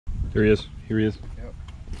Here he is. Here he is. Yep.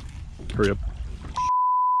 Hurry up.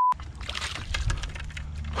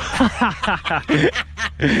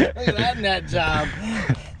 Look at that net job.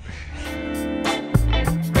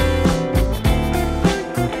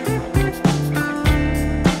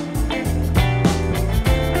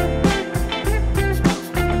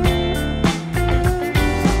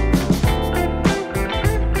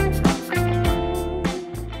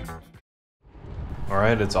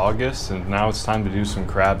 Alright, it's August and now it's time to do some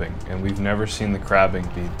crabbing, and we've never seen the crabbing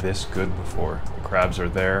be this good before. The crabs are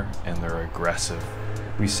there and they're aggressive.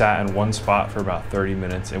 We sat in one spot for about 30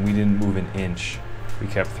 minutes and we didn't move an inch. We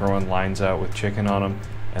kept throwing lines out with chicken on them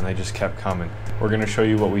and they just kept coming. We're going to show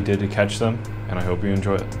you what we did to catch them, and I hope you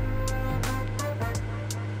enjoy it.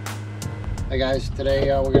 Hey guys, today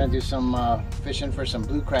we're going to do some fishing for some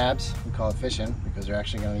blue crabs. We call it fishing because they're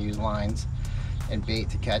actually going to use lines and bait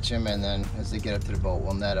to catch them, and then as they get up to the boat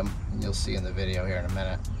we'll net them, and you'll see in the video here in a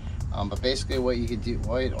minute. But basically what you could do,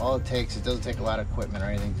 all it takes, it doesn't take a lot of equipment or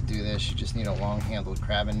anything to do this. You just need a long handled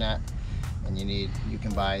crabbing net, and you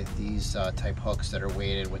can buy these type hooks that are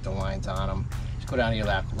weighted with the lines on them. Just go down to your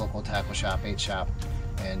local tackle shop, bait shop,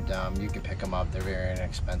 and you can pick them up. They're very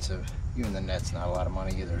inexpensive. Even the net's not a lot of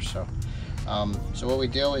money either. So what we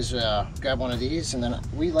do is grab one of these, and then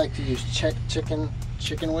we like to use chicken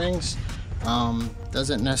wings.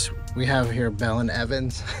 We have here Bell and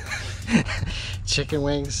Evans chicken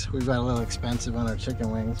wings. We've got a little expensive on our chicken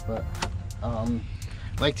wings, but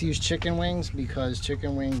like to use chicken wings because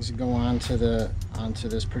chicken wings go onto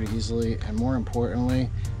this pretty easily, and more importantly,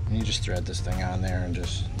 you just thread this thing on there and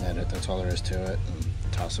just net it. That's all there is to it, and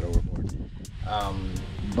toss it overboard.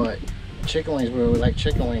 But chicken wings, we like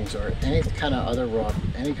chicken wings or any kind of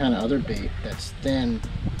other bait that's thin.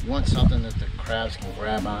 You want something that the crabs can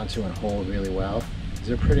grab onto and hold really well.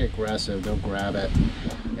 They're pretty aggressive. They'll grab it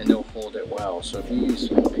and they'll hold it well. So if you use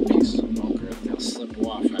big pieces of bunker, they'll slip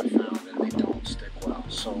off, I found, and they don't stick well.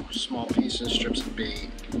 So small pieces, strips of bait,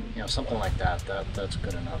 something like that, that's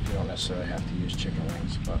good enough. You don't necessarily have to use chicken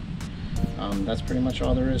wings, but that's pretty much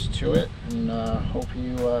all there is to it. And hope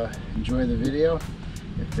you enjoy the video.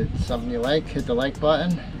 If it's something you like, hit the like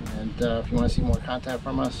button, and if you want to see more content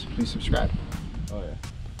from us, please subscribe. Oh yeah.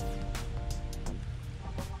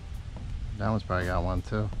 That one's probably got one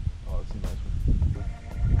too. Oh, that's a nice one.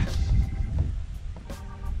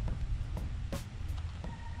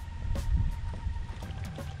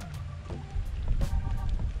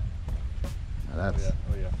 That's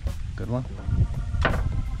oh yeah. Good one.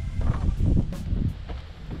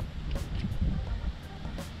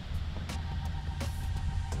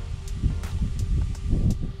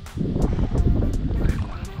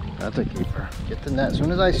 That's a keeper. Get the net. As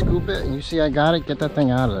soon as I scoop it and you see I got it, get that thing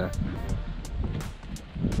out of there.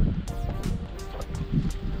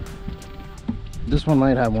 This one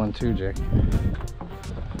might have one too, Jake.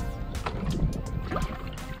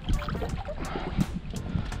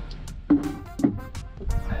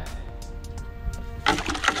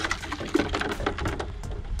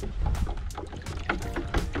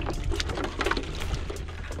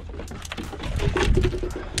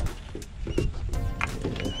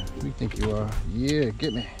 Think you are. Yeah,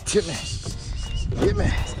 get me. Get me. Get me.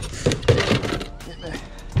 Get me.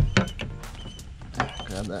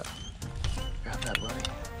 Grab that. Grab that, buddy.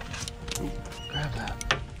 Grab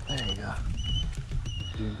that. There you go.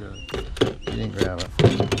 You didn't grab it. You didn't grab it.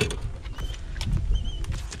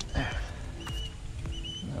 There.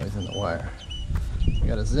 Now he's in the wire. You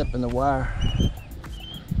got a zip in the wire.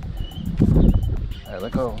 Alright,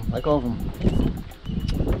 let go. Let go of him.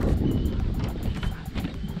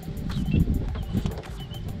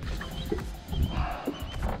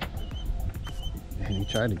 He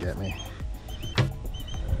tried to get me. Yeah.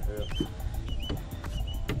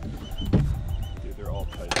 Dude, they're all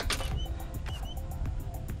tight.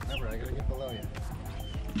 Remember, I gotta get below you.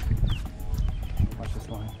 Watch this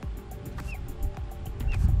line.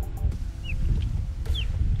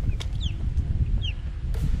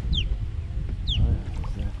 Oh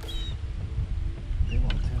yeah, they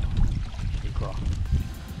want too. Good crawl.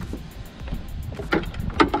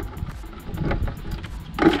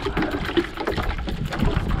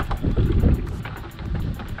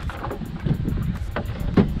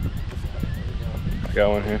 Got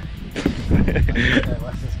one here.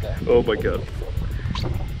 Watch this guy. Oh my god.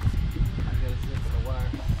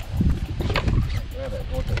 Grab it,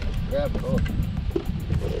 both of them. Grab it, both.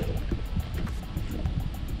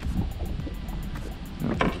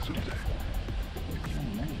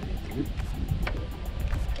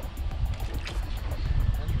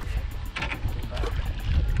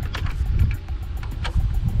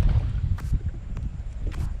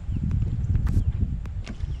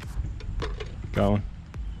 Got one.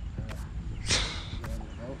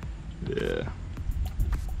 Yeah.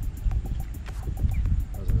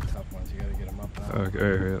 Those are the tough ones. You gotta get them up now. Okay,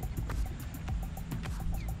 hurry up.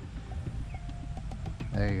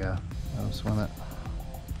 There you go. Let them swim it.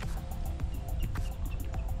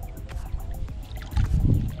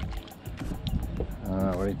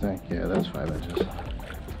 What do you think? Yeah, that's 5 inches.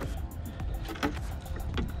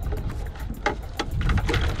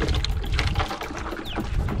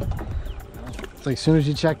 It's like as soon as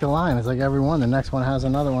you check the line, it's like every one, the next one has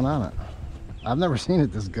another one on it. I've never seen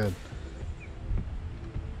it this good.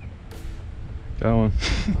 Got one.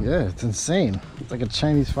 Yeah, it's insane. It's like a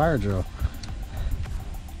Chinese fire drill.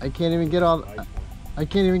 I can't even get all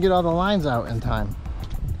the lines out in time.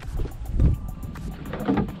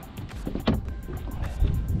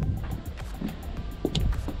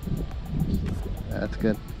 That's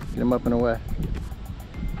good. Get him up and away.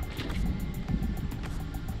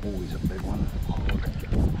 Oh, he's a big one.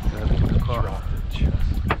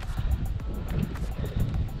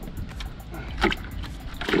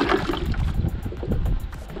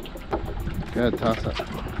 Good, toss it.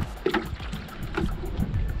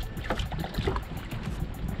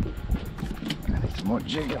 I need some more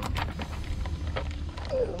jigging.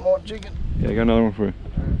 More jigging. Yeah, I got another one for you.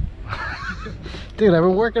 Dude, I've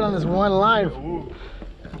been working on this one line.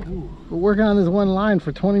 We're working on this one line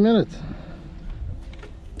for 20 minutes.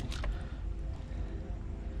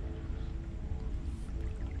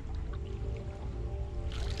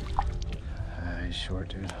 He's short,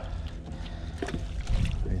 dude.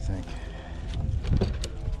 What do you think?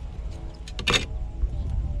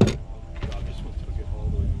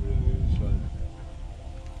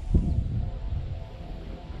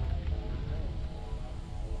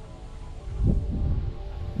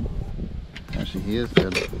 Actually, he is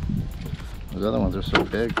good. Those other ones are so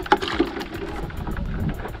big. Is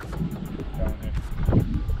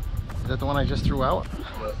that the one I just threw out?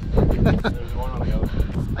 There's one on the other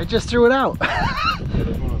side. I just threw it out. Yeah,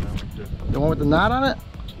 there's one on that one too. The one with the knot on it?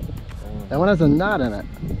 That one has a knot in it.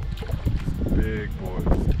 Big boy.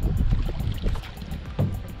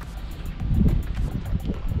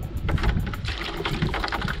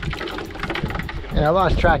 Yeah, I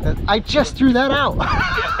lost track. I just threw that out.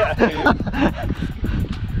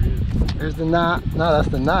 There's the knot. No, that's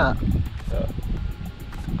the knot.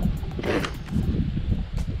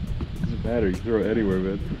 Doesn't matter, you can throw it anywhere,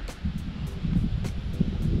 man.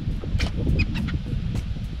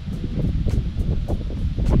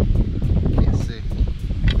 Can't see.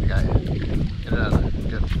 I got you. Get it out of there.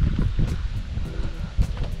 Good.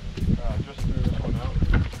 Just threw this one out.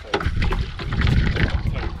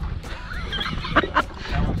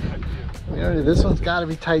 You know, this one's got to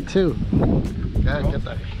be tight too.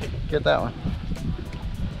 Gotta get that one.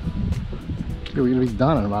 We're gonna be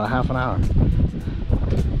done in about a half an hour.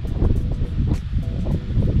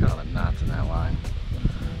 Got all the knots in that line.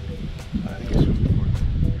 I think it's swim towards it.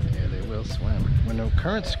 Yeah, they will swim. When the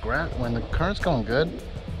current's going good,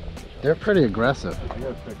 they're pretty aggressive. I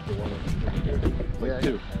gotta fix the one that's here. Yeah. Like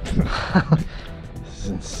two. This is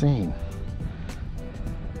insane.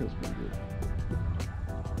 Feels pretty good.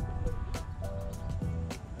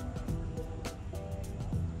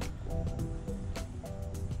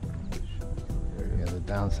 Yeah, the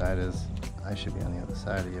downside is I should be on the other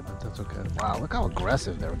side of you, but that's okay. Wow, look how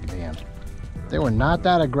aggressive they were being. They were not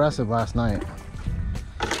that aggressive last night.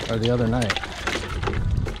 Or the other night.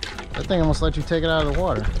 That thing almost let you take it out of the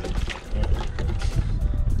water.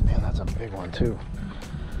 Man, that's a big one too.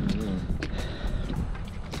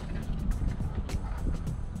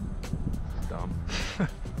 Dumb. Oh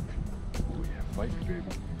yeah, fight me, baby.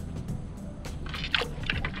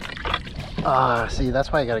 See,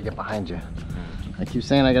 that's why I gotta get behind you. I keep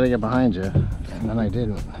saying I gotta get behind you, and then I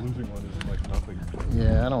didn't. Losing one is like nothing.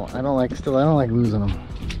 Yeah, I don't like losing them.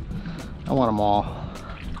 I want them all.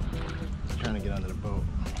 I'm trying to get under the boat.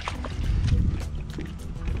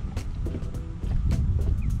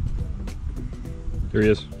 Here he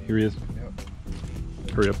is. Here he is.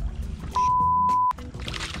 Yep. Hurry up.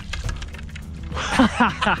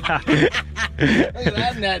 Look at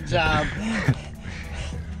that net job.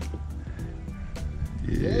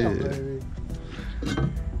 Yeah. Baby. Oh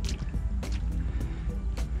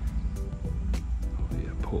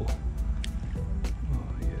yeah, pull.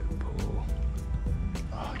 Oh yeah, pull.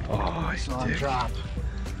 Oh, I saw him drop.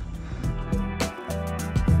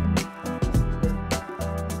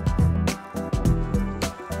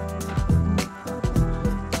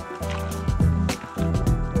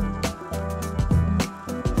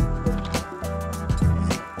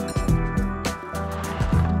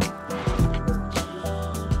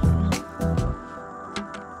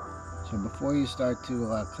 So before you start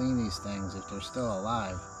to clean these things, if they're still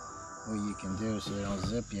alive, what you can do so they don't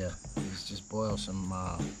zip you is just boil some,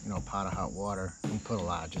 pot of hot water. Don't put a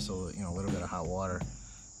lot, just a little bit of hot water,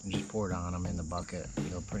 and just pour it on them in the bucket.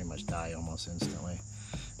 They'll pretty much die almost instantly.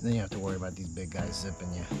 And then you have to worry about these big guys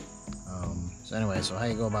zipping you. So anyway, so how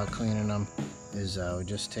you go about cleaning them is we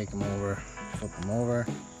just take them over, flip them over,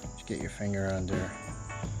 just get your finger under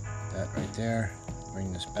that right there,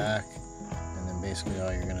 bring this back, and then basically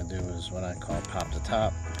all you're gonna do is what I call pop the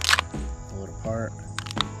top, pull it apart.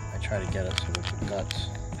 I try to get it so that the guts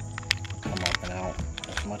come up and out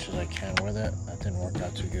as much as I can with it. That didn't work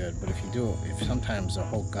out too good, but if you do, sometimes the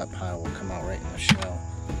whole gut pile will come out right in the shell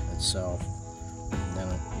itself. And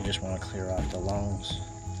then you just want to clear off the lungs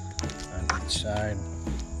on each side.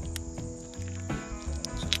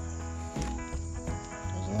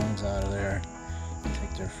 Those lungs out of there.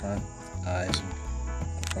 Take their front eyes.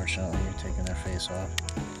 Unfortunately, you're taking their face off.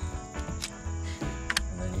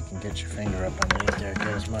 And then you can get your finger up underneath there, get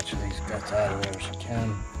as much of these guts out of there as you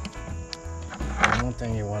can. And one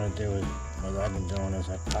thing you want to do is, what I've been doing is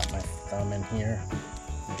I pop my thumb in here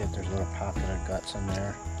and get there's a little pocket of guts in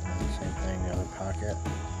there. And then the same thing, the other pocket.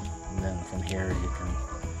 And then from here you can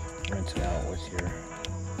rinse it out with your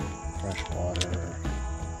fresh water.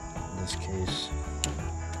 In this case,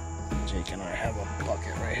 Jake and I have a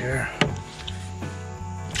bucket right here.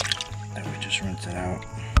 And we just rinse it out.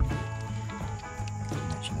 Get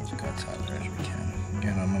those guts out of there as we can.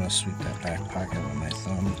 Again, I'm going to sweep that back pocket with my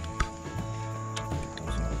thumb. Get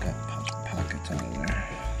those little gut pockets out of there.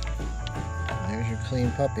 And there's your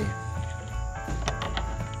clean puppy.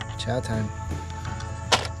 Chow time.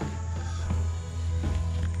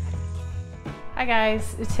 Hi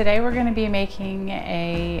guys, today we're going to be making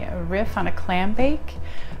a riff on a clam bake.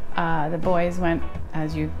 The boys went,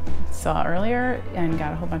 as you saw earlier, and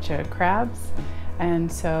got a whole bunch of crabs,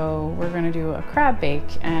 and so we're going to do a crab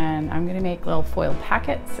bake, and I'm going to make little foil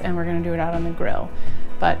packets and we're going to do it out on the grill.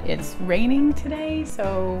 But it's raining today,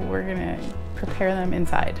 so we're going to prepare them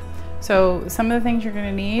inside. So some of the things you're going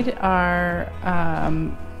to need are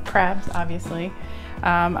crabs, obviously.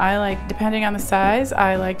 I like, depending on the size,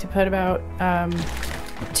 I like to put about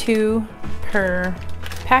 2 per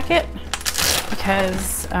packet,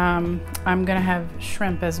 because I'm gonna have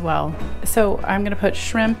shrimp as well. So I'm gonna put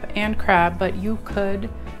shrimp and crab, but you could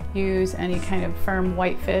use any kind of firm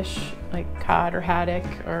whitefish like cod or haddock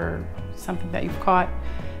or something that you've caught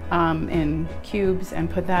in cubes, and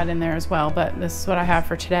put that in there as well. But this is what I have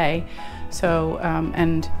for today. So,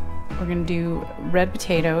 and we're gonna do red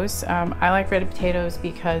potatoes. I like red potatoes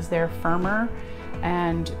because they're firmer,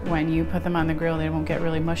 and when you put them on the grill, they won't get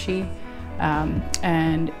really mushy.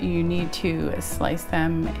 And you need to slice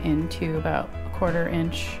them into about 1/4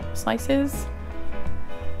 inch slices.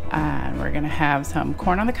 And we're gonna have some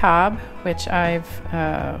corn on the cob, which I've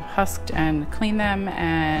husked and cleaned them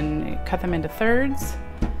and cut them into thirds.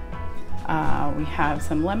 We have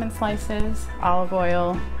some lemon slices, olive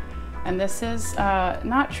oil, and this is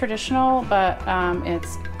not traditional, but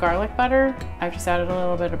it's garlic butter. I've just added a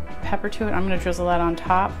little bit of pepper to it. I'm gonna drizzle that on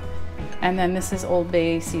top. And then this is Old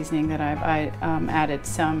Bay seasoning that I added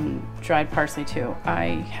some dried parsley to.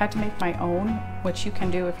 I had to make my own, which you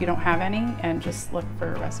can do if you don't have any, and just look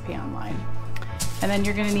for a recipe online. And then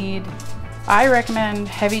you're gonna need, I recommend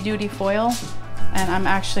heavy duty foil, and I'm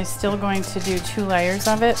actually still going to do 2 layers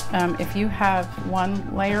of it. If you have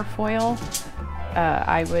 1 layer foil,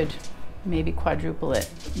 I would maybe quadruple it,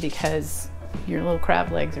 because your little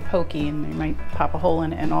crab legs are pokey and they might pop a hole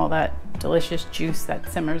in it, and all that delicious juice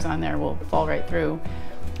that simmers on there will fall right through,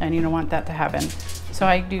 and you don't want that to happen. So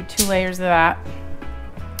I do 2 layers of that.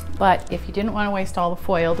 But if you didn't want to waste all the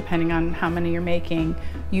foil, depending on how many you're making,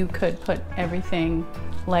 you could put everything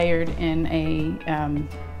layered in a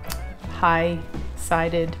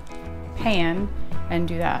high-sided pan and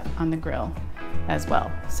do that on the grill as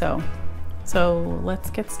well. So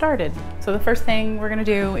let's get started. So the first thing we're gonna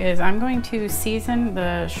do is I'm going to season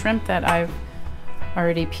the shrimp that I've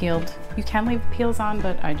already peeled. You can leave the peels on,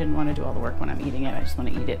 but I didn't want to do all the work when I'm eating it. I just want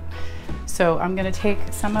to eat it. So I'm gonna take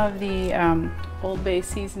some of the Old Bay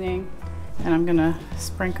seasoning, and I'm gonna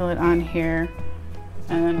sprinkle it on here,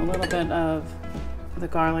 and then a little bit of the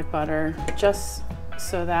garlic butter, just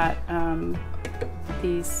so that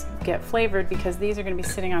these get flavored, because these are gonna be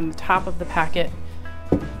sitting on the top of the packet,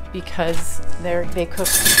 because they cook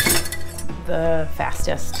the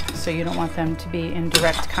fastest, so you don't want them to be in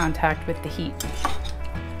direct contact with the heat.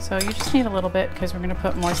 So you just need a little bit, because we're going to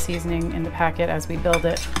put more seasoning in the packet as we build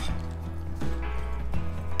it.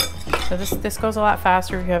 So this goes a lot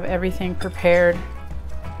faster if you have everything prepared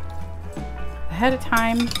ahead of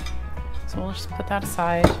time. So we'll just put that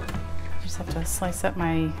aside. Just have to slice up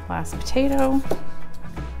my last potato.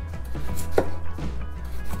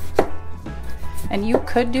 And you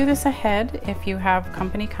could do this ahead if you have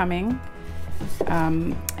company coming,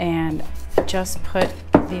 and just put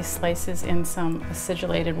these slices in some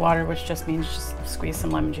acidulated water, which just means just squeeze some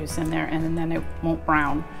lemon juice in there, and then it won't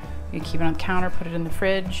brown. You keep it on the counter, put it in the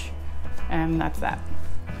fridge, and that's that.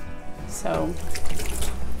 So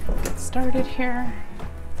get started here.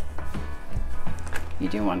 You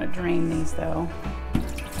do want to drain these though.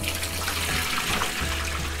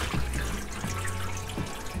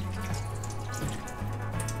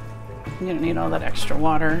 You don't need all that extra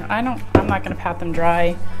water. I'm not going to pat them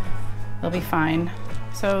dry. They'll be fine.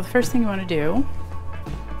 So the first thing you want to do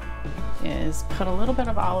is put a little bit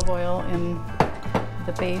of olive oil in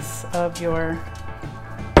the base of your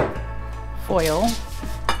foil.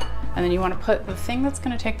 And then you want to put the thing that's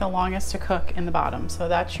going to take the longest to cook in the bottom. So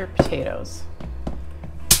that's your potatoes.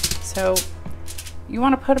 So you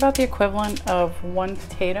want to put about the equivalent of 1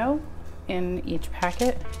 potato in each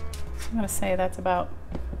packet. I'm going to say that's about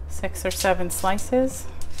 6 or 7 slices.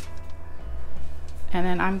 And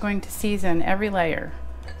then I'm going to season every layer.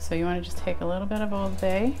 So you want to just take a little bit of Old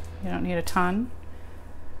Bay. You don't need a ton.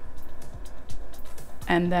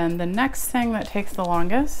 And then the next thing that takes the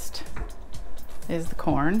longest is the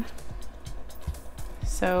corn.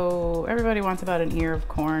 So everybody wants about an ear of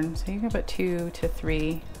corn. So you can put 2 to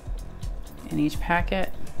 3 in each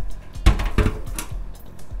packet.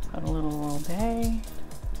 Put a little Old Bay.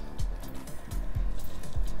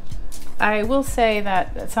 I will say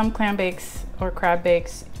that some clam bakes or crab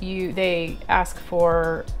bakes, they ask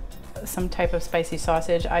for some type of spicy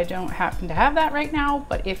sausage. I don't happen to have that right now,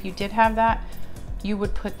 but if you did have that, you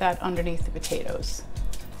would put that underneath the potatoes.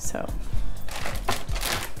 So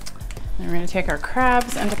then we're going to take our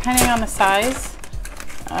crabs, and depending on the size,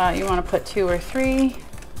 you want to put 2 or 3.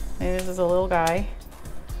 This is a little guy.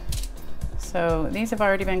 So these have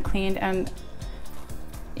already been cleaned, and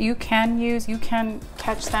you can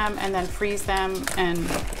catch them and then freeze them and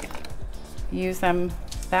use them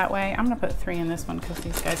that way. I'm gonna put 3 in this one because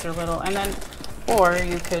these guys are little. And then, or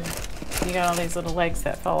you got all these little legs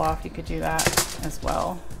that fell off, you could do that as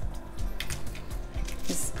well.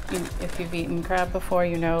 If you've eaten crab before,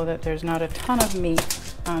 you know that there's not a ton of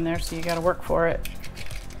meat on there, so you gotta work for it.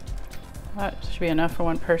 That should be enough for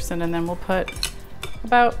one person. And then we'll put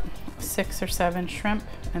about 6 or 7 shrimp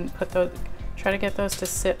and put those, try to get those to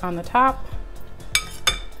sit on the top.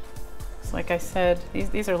 So like I said,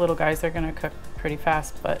 these are little guys. They're gonna cook pretty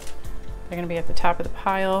fast, but they're gonna be at the top of the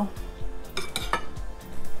pile.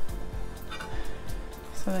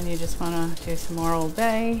 So then you just wanna do some more Old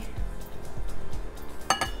Bay.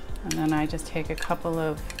 And then I just take a couple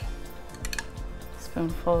of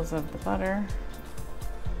spoonfuls of the butter.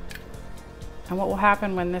 And what will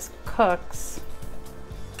happen when this cooks,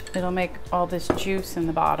 it'll make all this juice in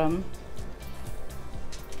the bottom.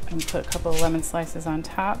 And put a couple of lemon slices on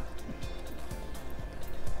top.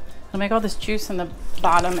 It'll make all this juice in the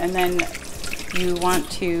bottom, and then you want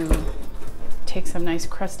to take some nice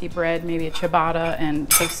crusty bread, maybe a ciabatta, and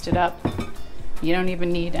toast it up. You don't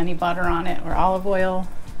even need any butter on it or olive oil.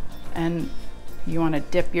 And you want to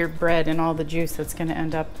dip your bread in all the juice that's going to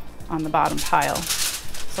end up on the bottom pile.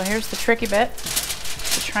 So here's the tricky bit.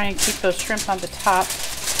 To try and keep those shrimp on the top,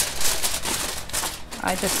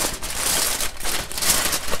 I just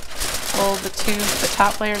fold the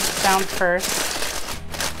top layers down first.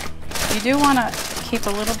 You do want to keep a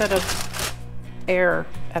little bit of air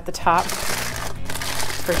at the top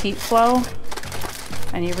for heat flow,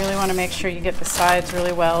 and you really want to make sure you get the sides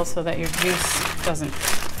really well so that your juice doesn't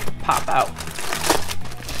pop out.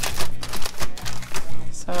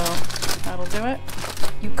 So that'll do it.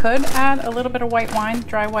 You could add a little bit of white wine,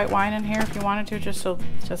 dry white wine in here if you wanted to, just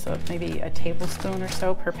maybe a tablespoon or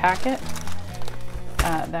so per packet.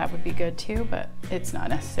 That would be good too, but it's not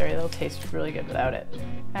necessary. It'll taste really good without it.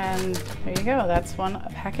 And there you go. That's one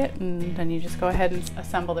packet, and then you just go ahead and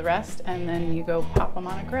assemble the rest, and then you go pop them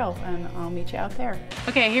on a grill, and I'll meet you out there.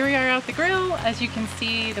 Okay, here we are at the grill. As you can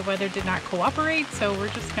see, the weather did not cooperate, so we're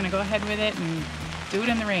just gonna go ahead with it and do it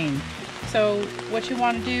in the rain. So what you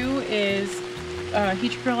want to do is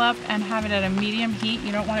heat your grill up and have it at a medium heat.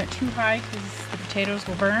 You don't want it too high because the potatoes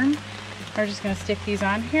will burn. We're just going to stick these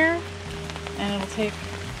on here, and it'll take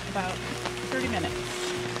about 30 minutes.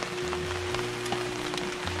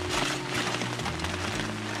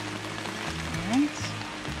 Alright,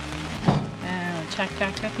 and we'll check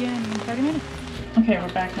back with you in 30 minutes. Okay,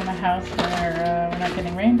 we're back in the house where we're not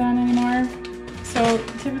getting rained on anymore. So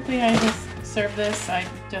typically I just serve this. I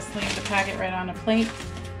just leave the packet right on a plate.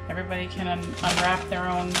 Everybody can unwrap their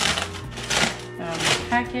own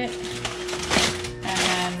packet.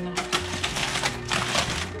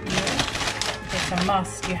 it's a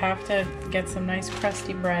must. You have to get some nice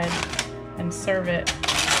crusty bread and serve it,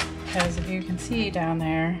 because if you can see down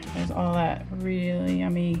there's all that really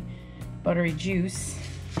yummy buttery juice,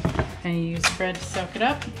 and you use the bread to soak it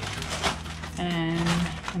up,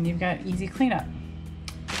 and you've got easy cleanup.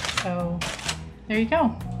 So there you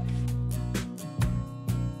go.